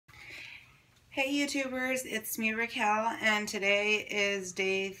Hey YouTubers, it's me Raquel, and today is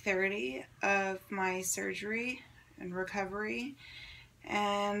day 30 of my surgery and recovery,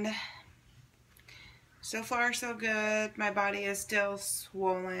 and so far so good. My body is still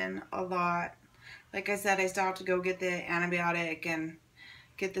swollen a lot. Like I said, I still have to go get the antibiotic and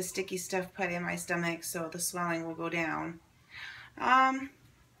get the sticky stuff put in my stomach so the swelling will go down. My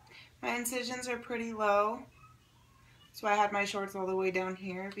incisions are pretty low, so I had my shorts all the way down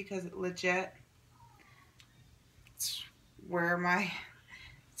here because it legit, it's where my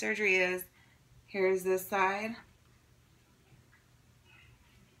surgery is. Here's this side.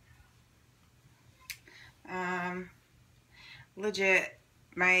 Legit,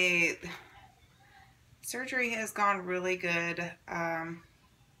 my surgery has gone really good. I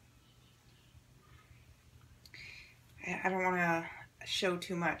don't want to show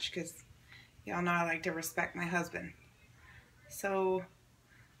too much because y'all know I like to respect my husband. So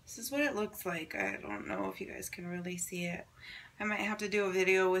this is what it looks like. I don't know if you guys can really see it. I might have to do a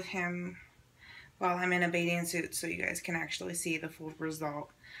video with him while I'm in a bathing suit so you guys can actually see the full result.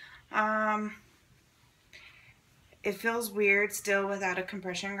 It feels weird still without a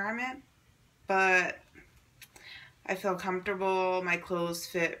compression garment, but I feel comfortable. My clothes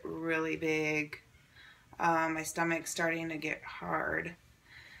fit really big. My stomach's starting to get hard.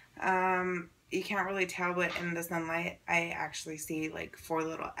 You can't really tell, but in the sunlight, I actually see like 4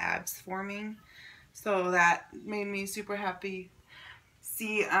 little abs forming. So that made me super happy.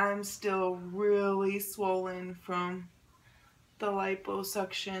 See, I'm still really swollen from the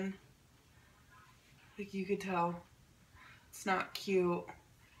liposuction. Like you could tell. It's not cute.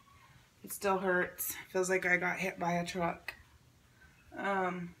 It still hurts. Feels like I got hit by a truck.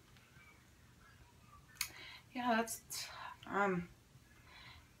 Yeah, that's,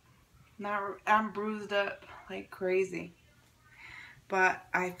 I'm bruised up like crazy. But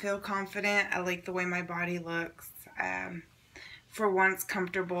I feel confident. I like the way my body looks. For once,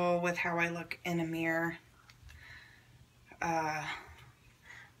 comfortable with how I look in a mirror.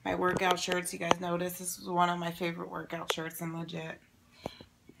 My workout shirts, you guys notice, this is one of my favorite workout shirts, and legit,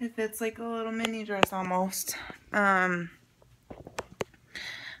 it fits like a little mini dress almost. I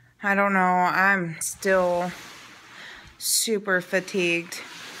don't know, I'm still super fatigued.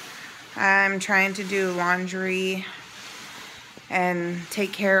 I'm trying to do laundry and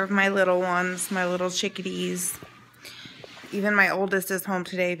take care of my little ones, my little chickadees. Even my oldest is home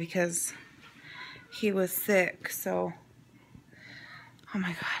today because he was sick, so oh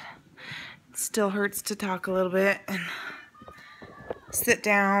my god, it still hurts to talk a little bit and sit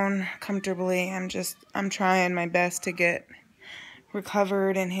down comfortably. I'm trying my best to get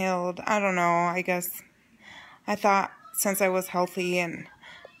recovered and healed. I don't know, I guess I thought since I was healthy and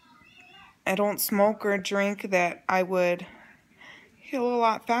I don't smoke or drink that I would heal a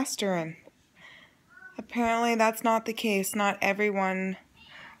lot faster, and apparently that's not the case. Not everyone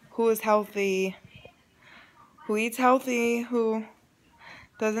who is healthy, who eats healthy, who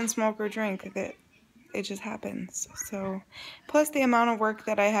doesn't smoke or drink, that it just happens. So, plus the amount of work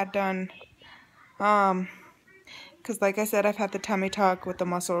that I had done, because like I said, I've had the tummy tuck with the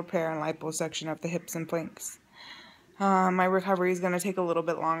muscle repair and liposuction of the hips and flanks. My recovery is going to take a little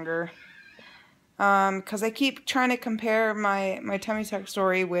bit longer. Because I keep trying to compare my tummy tuck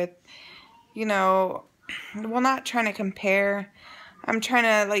story with, you know, well, not trying to compare. I'm trying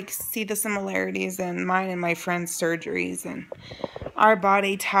to, like, see the similarities in mine and my friends' surgeries and our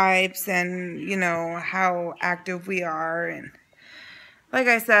body types and, you know, how active we are. And like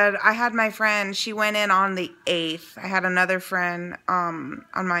I said, I had my friend, she went in on the 8th. I had another friend on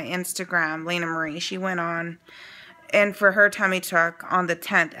my Instagram, Lena Marie. She went on and for her tummy tuck on the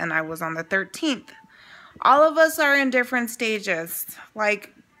 10th, and I was on the 13th. All of us are in different stages.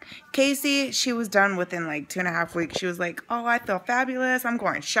 Like Casey, she was done within like 2.5 weeks. She was like, oh, I feel fabulous. I'm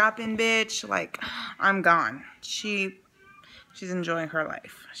going shopping, bitch. Like, I'm gone. She's enjoying her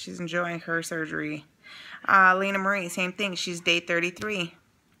life. She's enjoying her surgery. Lena Marie, same thing. She's day 33.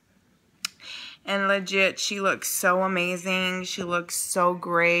 And legit, she looks so amazing. She looks so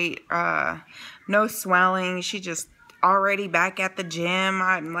great. No swelling. She just already back at the gym.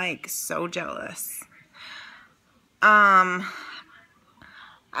 I'm like so jealous. I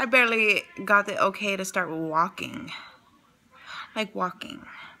barely got the okay to start walking. Like walking.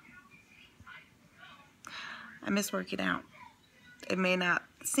 I miss working out. It may not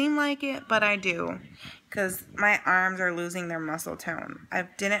seem like it, but I do. Because my arms are losing their muscle tone. I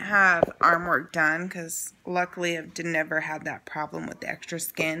didn't have arm work done because luckily I've never had that problem with the extra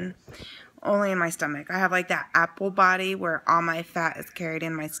skin. Only in my stomach. I have like that apple body where all my fat is carried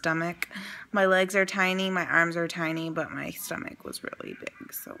in my stomach. My legs are tiny, my arms are tiny, but my stomach was really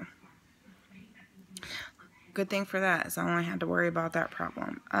big, so. good thing for that, so I only had to worry about that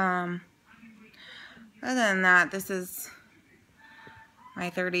problem. Other than that, this is my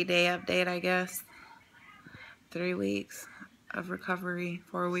 30-day update, I guess. 3 weeks of recovery,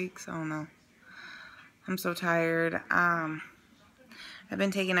 4 weeks, I don't know. I'm so tired. I've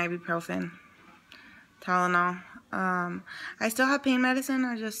been taking ibuprofen, Tylenol. I still have pain medicine.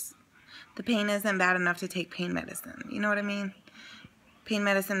 The pain isn't bad enough to take pain medicine. You know what I mean? Pain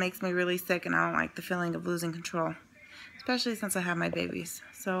medicine makes me really sick, and I don't like the feeling of losing control, especially since I have my babies.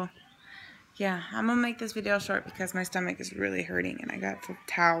 So, yeah, I'm going to make this video short because my stomach is really hurting, and I got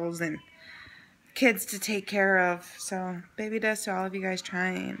towels and kids to take care of. So, baby dust to all of you guys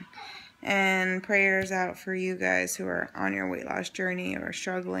trying. And prayers out for you guys who are on your weight loss journey or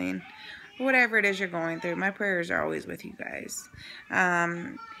struggling. Whatever it is you're going through, my prayers are always with you guys.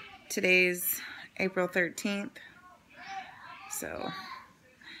 Today's April 13th. So,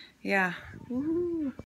 yeah. Woo-hoo.